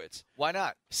 Fedorowicz. Why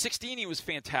not? 16, he was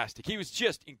fantastic. He was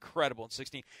just incredible in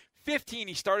 16. 15,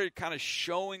 he started kind of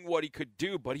showing what he could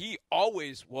do, but he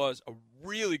always was a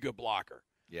really good blocker.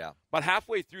 Yeah. But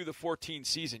halfway through the 14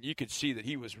 season, you could see that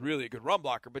he was really a good run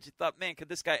blocker, but you thought, man, could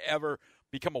this guy ever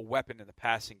become a weapon in the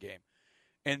passing game?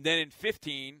 And then in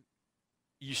 15,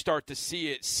 you start to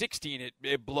see it. 16,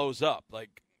 it blows up.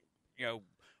 Like,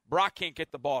 Brock can't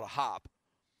get the ball to Hop,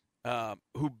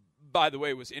 who, by the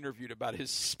way, was interviewed about his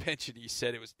suspension. He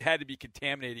said it had to be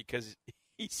contaminated because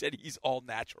he said he's all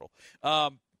natural,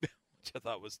 which I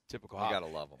thought was typical Hop. You got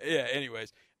to love him. Yeah,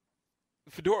 anyways.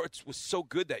 Fedorowicz was so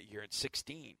good that year at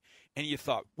 16, and you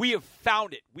thought, we have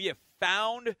found it. We have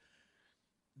found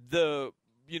the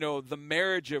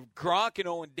marriage of Gronk and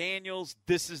Owen Daniels.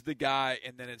 This is the guy.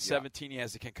 And then in 17, he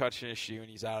has a concussion issue, and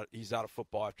he's out of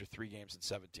football after 3 games in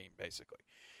 17, basically.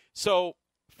 So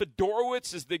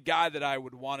Fedorowicz is the guy that I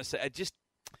would want to say. I just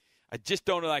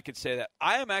don't know that I could say that.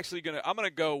 I'm going to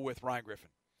go with Ryan Griffin.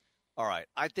 All right.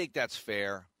 I think that's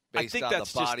fair based on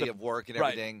the body of work and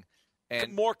everything.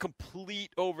 And more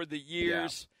complete over the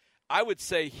years. Yeah. I would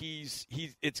say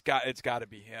it's got to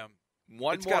be him.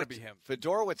 It's got to be him.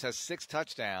 Fedorowicz has 6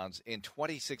 touchdowns in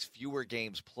 26 fewer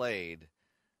games played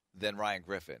than Ryan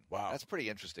Griffin. Wow. That's pretty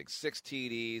interesting. 6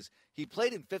 TDs. He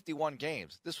played in 51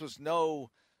 games. This was no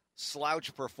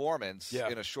slouch performance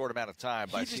in a short amount of time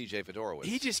by C.J. Fedorowicz.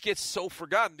 He just gets so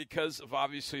forgotten because of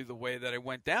obviously the way that it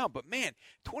went down. But, man,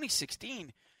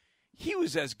 2016, he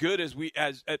was as good as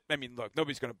look,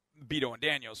 nobody's going to beat Owen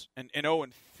Daniels. And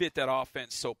Owen fit that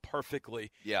offense so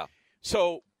perfectly. Yeah.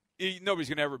 So nobody's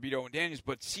going to ever beat Owen Daniels,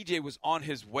 but CJ was on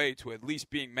his way to at least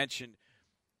being mentioned,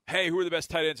 hey, who are the best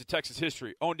tight ends in Texas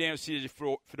history? Owen Daniels, CJ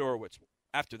Fedorowicz.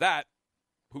 After that,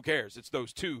 who cares? It's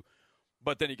those two.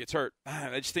 But then he gets hurt.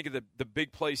 I just think of the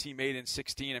big plays he made in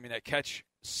 16. I mean, that catch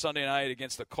Sunday night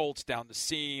against the Colts down the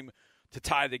seam to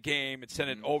tie the game and send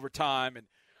it in overtime, and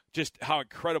just how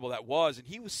incredible that was. And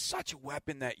he was such a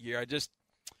weapon that year.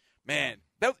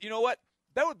 You know what?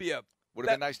 That would be would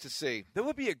have been nice to see. That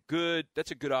would be that's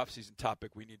a good offseason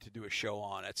topic we need to do a show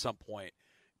on at some point.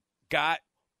 I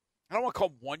don't want to call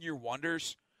them one-year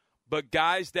wonders, but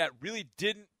guys that really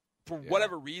didn't, for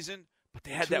whatever reason, but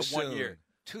they had that 1 year.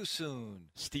 Too soon.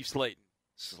 Steve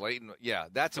Slayton. Yeah,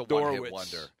 that's a one-hit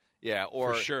wonder. Yeah,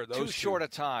 or for sure, too short a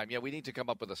time. Yeah, we need to come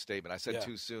up with a statement. I said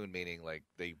too soon, meaning like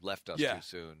they left us too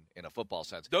soon in a football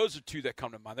sense. Those are 2 that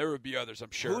come to mind. There would be others, I'm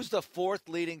sure. Who's the 4th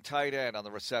leading tight end on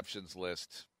the receptions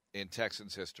list in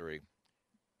Texans history?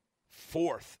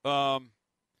 4th.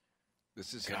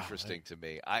 This is interesting to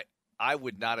me. I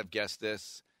would not have guessed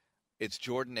this. It's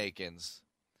Jordan Akins.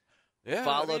 Yeah,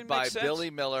 followed by Billy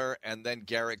Miller and then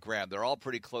Garrett Graham. They're all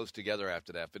pretty close together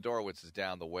after that. Fedorowicz is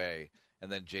down the way,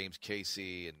 and then James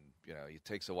Casey, and it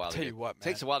takes a while.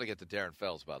 Takes a while to get to Darren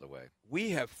Fells, by the way. We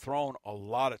have thrown a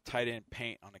lot of tight end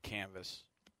paint on the canvas.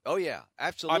 Oh yeah,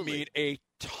 absolutely. I mean, a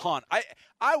ton.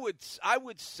 I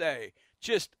would say,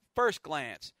 just first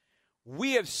glance,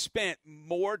 we have spent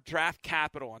more draft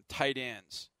capital on tight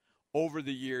ends over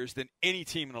the years than any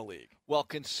team in the league. Well,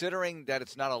 considering that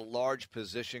it's not a large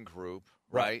position group,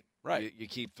 right? Right. You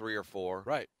keep 3 or 4.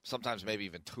 Right. Sometimes maybe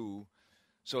even 2.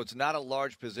 So it's not a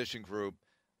large position group.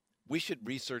 We should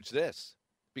research this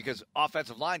because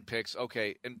offensive line picks,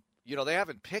 okay, and they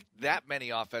haven't picked that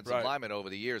many offensive linemen over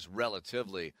the years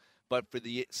relatively, but for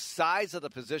the size of the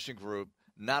position group,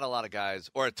 not a lot of guys,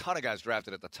 or a ton of guys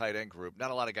drafted at the tight end group,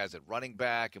 not a lot of guys at running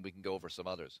back, and we can go over some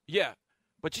others. Yeah,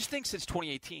 but just think since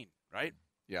 2018, right?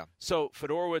 Yeah. So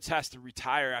Fedorowicz has to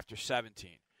retire after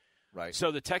 17. Right.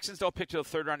 So the Texans don't pick till the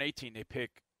third round 18. They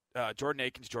pick Jordan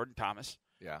Akins, Jordan Thomas.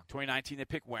 Yeah. 2019, they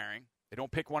pick Waring. They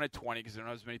don't pick one at 20 because they don't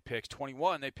have as many picks.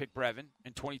 21, they pick Brevin.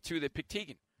 And 22, they pick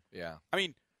Teagan. Yeah. I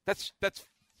mean, that's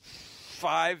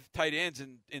 5 tight ends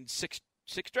in six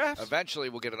drafts. Eventually,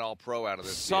 we'll get an all-pro out of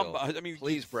this deal. I mean,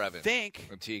 please, Brevin. Think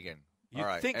and Teagan. You all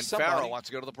right. think and somebody, Farrell wants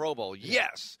to go to the Pro Bowl.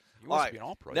 Yes. He wants to be an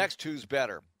all-pro. Next, who's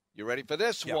better? You ready for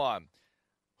this one?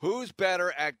 Who's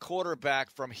better at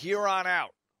quarterback from here on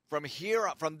out?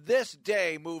 From this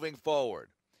day moving forward?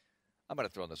 I'm going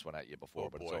to throw this one at you before,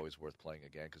 but it's always worth playing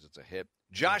again because it's a hit.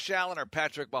 Josh Allen or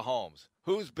Patrick Mahomes?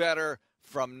 Who's better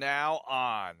from now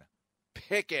on?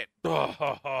 Pickett.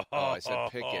 Oh, I said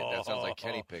Pickett. That sounds like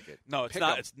Kenny Pickett. No, it's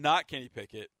not. It's not Kenny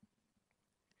Pickett.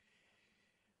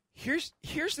 Here's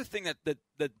the thing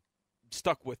that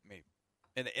stuck with me,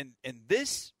 and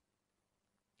this.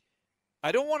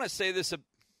 I don't want to say this.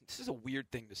 This is a weird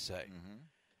thing to say,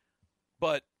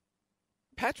 but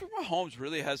Patrick Mahomes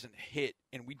really hasn't hit,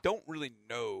 and we don't really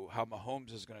know how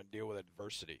Mahomes is going to deal with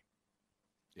adversity.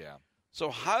 Yeah. So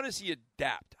how does he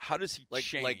adapt? How does he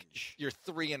change? Like you're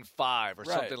 3-5 or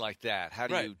something like that. How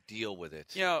do you deal with it?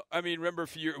 You know, I mean, remember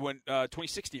when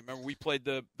 2016? Remember we played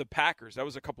the Packers? That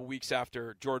was a couple weeks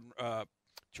after Jordan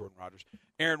Rodgers.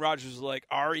 Aaron Rodgers was like,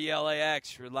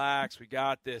 RELAX, relax, we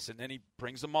got this. And then he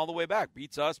brings them all the way back,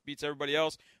 beats us, beats everybody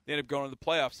else. They ended up going to the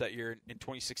playoffs that year in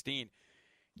 2016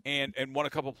 and won a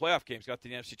couple of playoff games, got to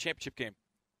the NFC Championship game.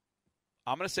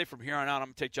 I'm going to say from here on out, I'm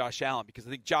going to take Josh Allen because I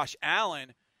think Josh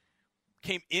Allen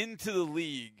came into the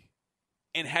league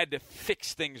and had to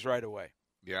fix things right away.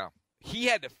 Yeah. He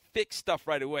had to fix stuff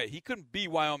right away. He couldn't be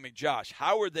Wyoming Josh.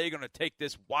 How are they going to take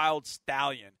this wild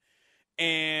stallion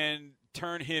and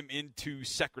turn him into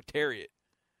Secretariat?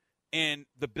 And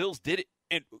the Bills did it,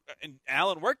 and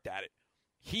Allen worked at it.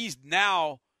 He's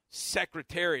now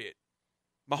Secretariat.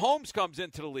 Mahomes comes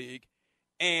into the league,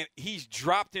 and he's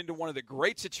dropped into one of the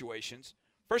great situations.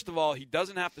 First of all, he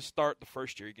doesn't have to start the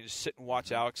first year. He can just sit and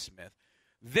watch Alex Smith.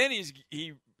 Then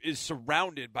he is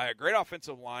surrounded by a great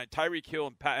offensive line, Tyreek Hill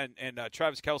and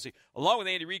Travis Kelce, along with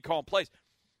Andy Reid calling plays.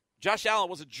 Josh Allen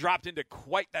wasn't dropped into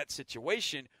quite that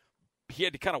situation. He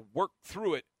had to kind of work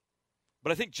through it.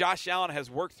 But I think Josh Allen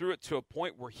has worked through it to a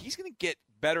point where he's going to get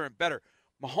better and better.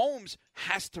 Mahomes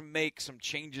has to make some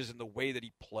changes in the way that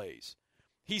he plays.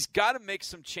 He's got to make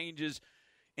some changes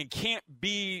and he can't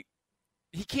be,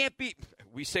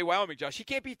 we say Wyoming Josh, he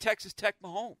can't be Texas Tech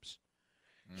Mahomes.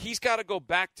 He's got to go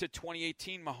back to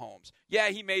 2018 Mahomes. Yeah,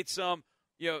 he made some,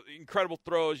 incredible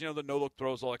throws, the no-look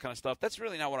throws, all that kind of stuff. That's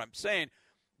really not what I'm saying.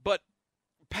 But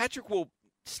Patrick will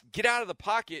get out of the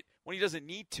pocket when he doesn't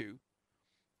need to,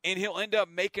 and he'll end up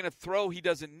making a throw he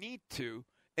doesn't need to,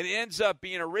 and it ends up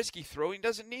being a risky throw he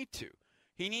doesn't need to.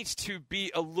 He needs to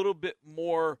be a little bit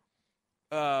more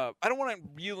I don't want to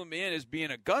reel him in as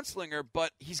being a gunslinger,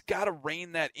 but he's got to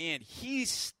rein that in. He's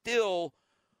still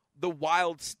the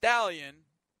wild stallion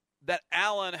that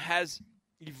Allen has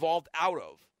evolved out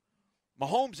of.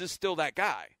 Mahomes is still that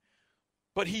guy,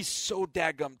 but he's so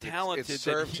daggum talented. It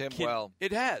served him well.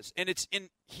 It has, and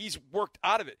he's worked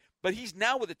out of it. But he's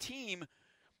now with a team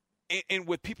and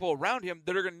with people around him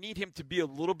that are going to need him to be a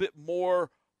little bit more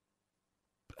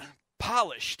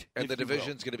polished. And the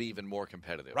division's going to be even more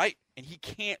competitive. Right, and he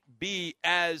can't be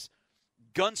as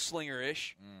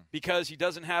gunslinger-ish because he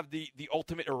doesn't have the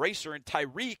ultimate eraser in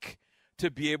Tyreek to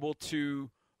be able to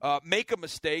make a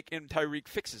mistake, and Tyreek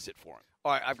fixes it for him.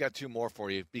 All right, I've got two more for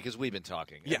you because we've been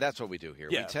talking. Yeah. And that's what we do here.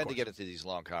 Yeah, we tend to get into these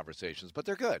long conversations, but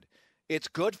they're good. It's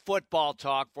good football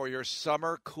talk for your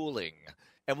summer cooling.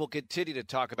 And we'll continue to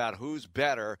talk about who's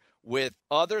better with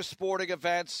other sporting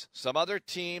events, some other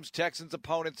teams, Texans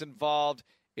opponents involved.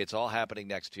 It's all happening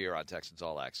next year on Texans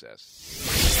All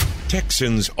Access.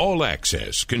 Texans All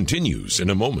Access continues in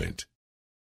a moment.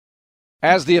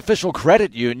 As the official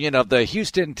credit union of the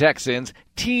Houston Texans,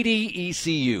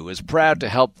 TDECU is proud to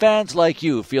help fans like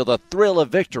you feel the thrill of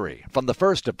victory, from the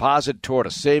first deposit toward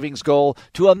a savings goal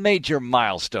to a major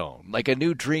milestone like a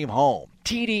new dream home.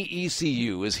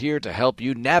 TDECU is here to help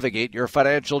you navigate your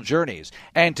financial journeys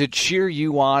and to cheer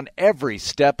you on every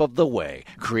step of the way,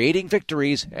 creating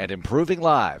victories and improving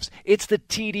lives. It's the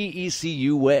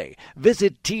TDECU way.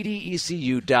 Visit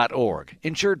tdecu.org.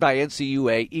 Insured by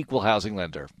NCUA Equal Housing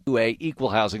Lender. Equal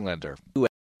Housing Lender.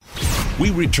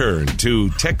 We return to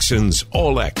Texans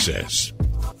All Access.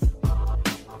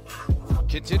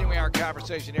 Continuing our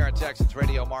conversation here on Texans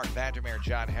Radio, Mark Vandermeer,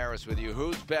 John Harris with you.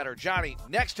 Who's better? Johnny,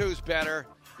 next who's better,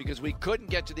 because we couldn't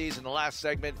get to these in the last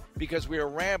segment because we were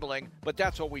rambling, but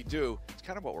that's what we do. It's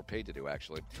kind of what we're paid to do,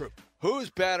 actually. True. Who's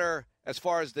better as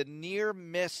far as the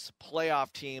near-miss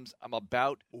playoff teams I'm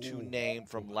about to name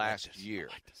from last year?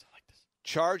 I like this.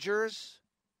 Chargers,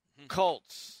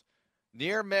 Colts,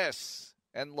 near-miss.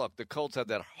 And look, the Colts had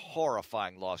that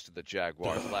horrifying loss to the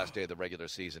Jaguars last day of the regular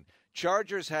season.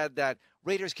 Chargers had that,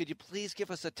 Raiders, could you please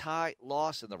give us a tie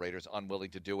loss? And the Raiders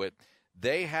unwilling to do it.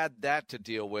 They had that to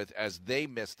deal with as they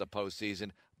missed the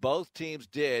postseason. Both teams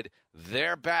did.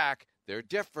 They're back. They're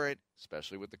different,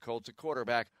 especially with the Colts at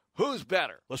quarterback. Who's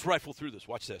better? Let's rifle through this.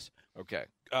 Watch this. Okay.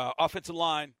 Offensive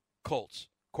line, Colts.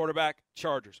 Quarterback,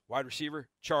 Chargers. Wide receiver,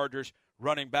 Chargers.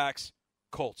 Running backs,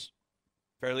 Colts.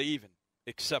 Fairly even,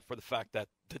 except for the fact that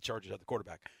the Chargers have the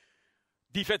quarterback.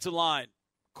 Defensive line,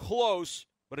 close,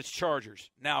 but it's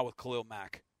Chargers now with Khalil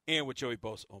Mack and with Joey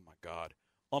Bosa. Oh, my God.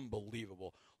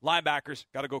 Unbelievable. Linebackers,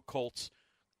 got to go Colts.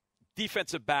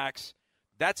 Defensive backs,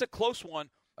 that's a close one,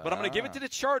 but I'm going to give it to the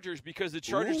Chargers because the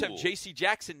Chargers have J.C.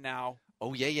 Jackson now.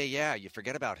 Oh, yeah. You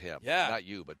forget about him. Yeah. Not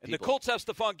you, but people. And the Colts have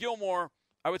Stephon Gilmore.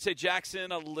 I would say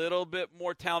Jackson a little bit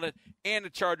more talented, and the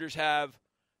Chargers have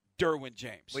Derwin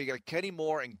James. Well, you got Kenny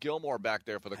Moore and Gilmore back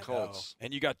there for the Colts.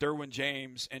 And you got Derwin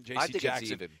James and J.C. I think Jackson.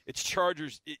 it's even. It's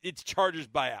Chargers. It's Chargers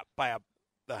by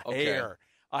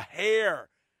a hair.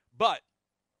 But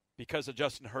because of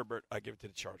Justin Herbert, I give it to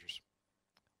the Chargers.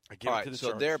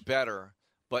 So they're better,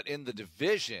 but in the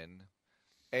division,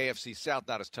 AFC South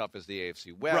not as tough as the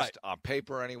AFC West on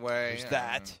paper anyway. There's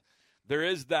that. There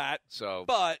is that. So,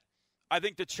 but I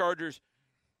think the Chargers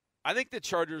are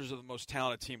the most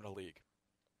talented team in the league.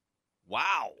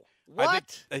 Wow.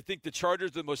 What? I think the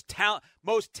Chargers are the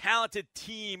most talented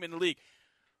team in the league.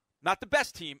 Not the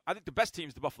best team. I think the best team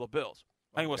is the Buffalo Bills.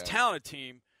 I think the most talented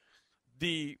team,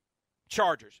 the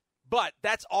Chargers. But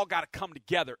that's all got to come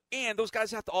together, and those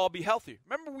guys have to all be healthy.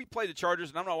 Remember we played the Chargers,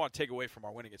 and I don't want to take away from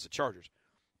our win against the Chargers.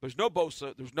 There's no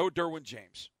Bosa. There's no Derwin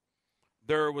James.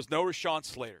 There was no Rashawn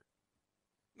Slater.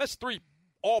 That's three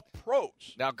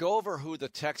all-pros. Now go over who the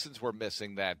Texans were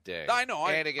missing that day. I know.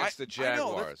 And against the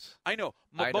Jaguars. I know.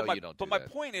 I know you don't do But my that.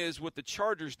 point is, with the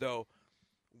Chargers, though,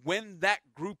 when that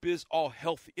group is all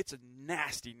healthy, it's a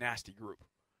nasty, nasty group.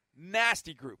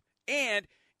 Nasty group. And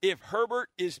if Herbert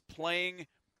is playing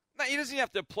 – now, he doesn't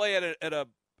have to play at a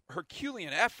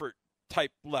Herculean effort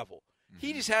type level. Mm-hmm.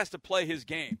 He just has to play his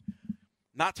game,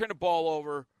 not turn the ball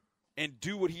over, and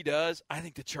do what he does. I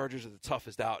think the Chargers are the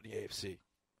toughest out in the AFC.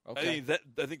 Okay.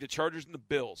 I think the Chargers and the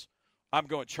Bills. I'm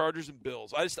going Chargers and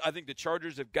Bills. I think the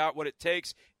Chargers have got what it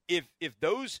takes. If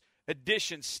those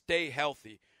additions stay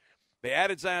healthy, they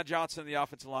added Zion Johnson in the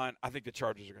offensive line. I think the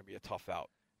Chargers are going to be a tough out.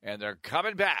 And they're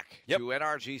coming back to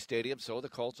NRG Stadium, so the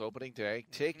Colts opening day.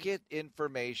 Ticket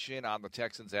information on the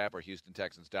Texans app or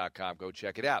HoustonTexans.com. Go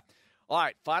check it out. All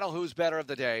right, final Who's Better of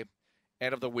the day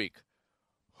and of the week.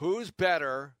 Who's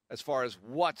better as far as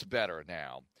what's better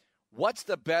now? What's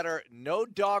the better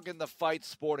no-dog-in-the-fight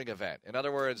sporting event? In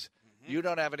other words, you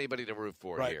don't have anybody to root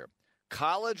for here.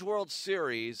 College World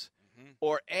Series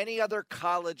or any other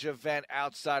college event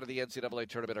outside of the NCAA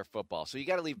tournament or football. So you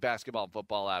got to leave basketball and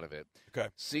football out of it. Okay.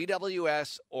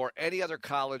 CWS or any other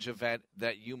college event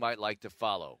that you might like to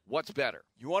follow. What's better?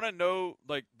 You want to know,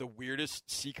 like, the weirdest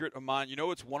secret of mine? You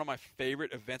know, it's one of my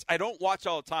favorite events. I don't watch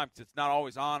all the time because it's not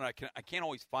always on. I can't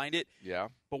always find it. Yeah.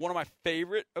 But one of my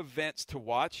favorite events to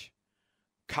watch,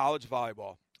 college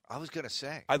volleyball. I was going to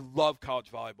say. I love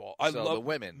college volleyball. I love the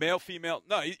women. Male, female.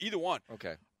 No, either one.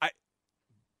 Okay.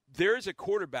 There is a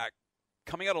quarterback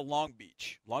coming out of Long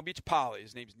Beach Poly.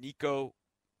 His name's Nico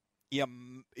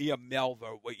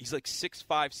Iamelvo. He's like 6'5",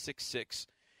 6'6".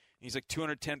 He's like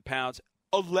 210 pounds.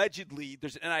 Allegedly,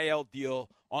 there's an NIL deal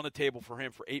on the table for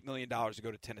him for $8 million to go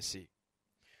to Tennessee.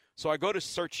 So I go to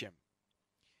search him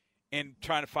and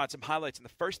trying to find some highlights. And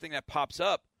the first thing that pops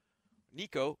up,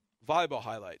 Nico, volleyball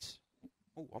highlights.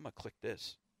 Oh, I'm going to click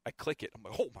this. I click it. I'm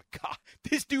like, oh, my God.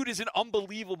 This dude is an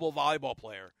unbelievable volleyball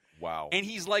player. Wow. And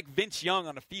he's like Vince Young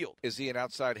on the field. Is he an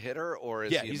outside hitter or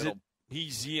is he a middle?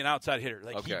 He's an outside hitter.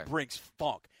 Like, he brings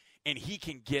funk, and he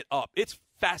can get up. It's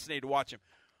fascinating to watch him.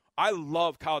 I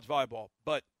love college volleyball,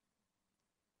 but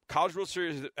College World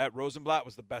Series at Rosenblatt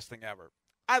was the best thing ever.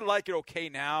 I like it okay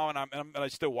now, and I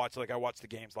still watch it. Like, I watched the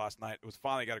games last night. It was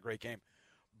finally got a great game.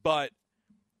 But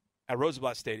at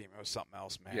Rosenblatt Stadium, it was something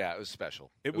else, man. Yeah, it was special.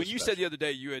 When you said the other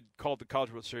day you had called the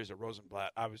College World Series at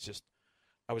Rosenblatt, I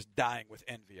was dying with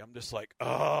envy. I'm just like,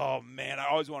 oh, man, I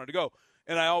always wanted to go.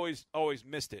 And I always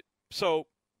missed it. So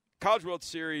College World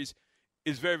Series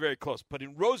is very, very close. But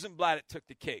in Rosenblatt, it took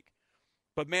the cake.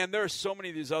 But, man, there are so many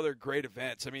of these other great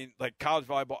events. I mean, like college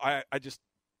volleyball, I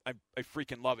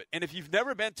freaking love it. And if you've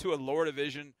never been to a lower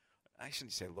division, I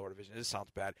shouldn't say lower division. This sounds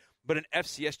bad. But an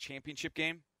FCS championship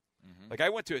game, like I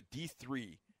went to a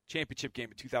D3 championship game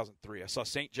in 2003. I saw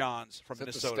St. John's from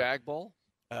Minnesota. The Stag Bowl?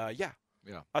 Yeah.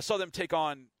 Yeah. I saw them take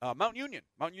on Mount Union.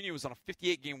 Mount Union was on a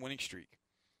 58-game winning streak,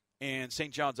 and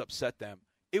St. John's upset them.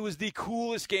 It was the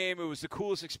coolest game. It was the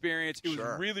coolest experience. It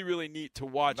was really, really neat to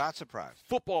watch. Not surprised.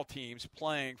 Football teams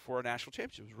playing for a national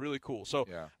championship. It was really cool. So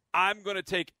I'm going to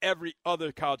take every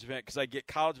other college event because I get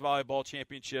college volleyball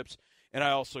championships, and I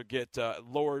also get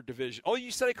lower division. Oh,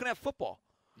 you said I couldn't have football.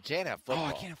 You can't have football. Oh,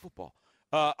 I can't have football.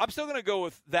 I'm still going to go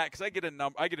with that because I get a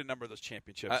number of those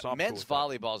championships. So men's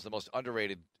volleyball is the most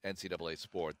underrated NCAA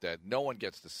sport that no one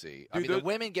gets to see. I mean, the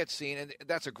women get seen, and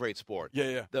that's a great sport.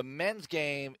 Yeah. The men's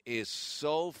game is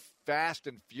so fast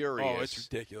and furious. Oh, it's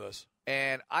ridiculous.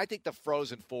 And I think the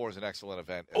Frozen Four is an excellent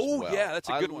event as well. Oh, yeah, that's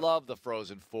a good one. I love the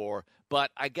Frozen Four,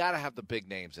 but I got to have the big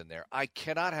names in there. I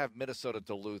cannot have Minnesota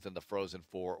Duluth in the Frozen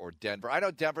Four or Denver. I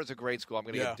know Denver's a great school. I'm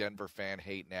going to get Denver fan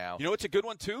hate now. You know what's a good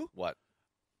one, too? What?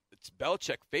 It's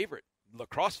Belichick favorite.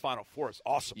 Lacrosse Final Four is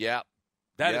awesome. Yeah.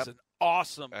 That is an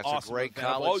awesome, that's awesome a great event.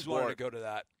 college I've always sport. wanted to go to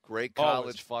that. Great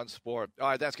college, fun sport. All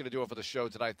right, that's going to do it for the show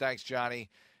tonight. Thanks, Johnny.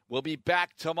 We'll be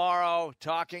back tomorrow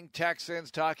talking Texans,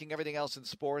 talking everything else in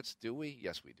sports. Do we?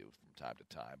 Yes, we do from time to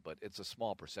time, but it's a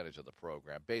small percentage of the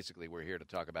program. Basically, we're here to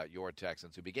talk about your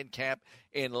Texans who begin camp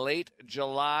in late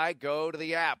July. Go to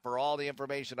the app for all the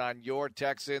information on your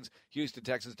Texans,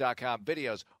 HoustonTexans.com.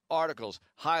 Videos, articles,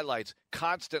 highlights,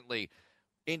 constantly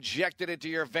injected into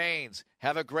your veins.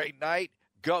 Have a great night.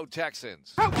 Go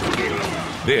Texans.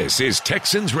 This is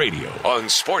Texans Radio on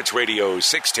Sports Radio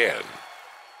 610.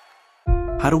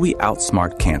 How do we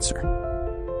outsmart cancer?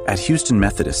 At Houston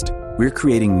Methodist, we're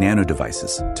creating nano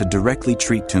devices to directly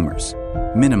treat tumors,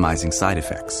 minimizing side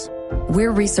effects.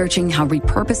 We're researching how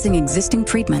repurposing existing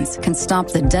treatments can stop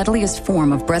the deadliest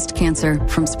form of breast cancer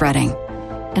from spreading.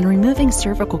 And removing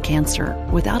cervical cancer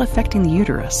without affecting the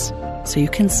uterus, so you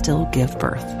can still give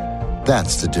birth.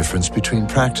 That's the difference between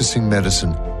practicing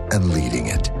medicine and leading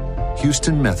it.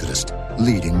 Houston Methodist,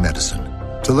 leading medicine.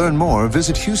 To learn more,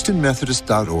 visit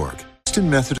HoustonMethodist.org. Houston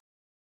Methodist.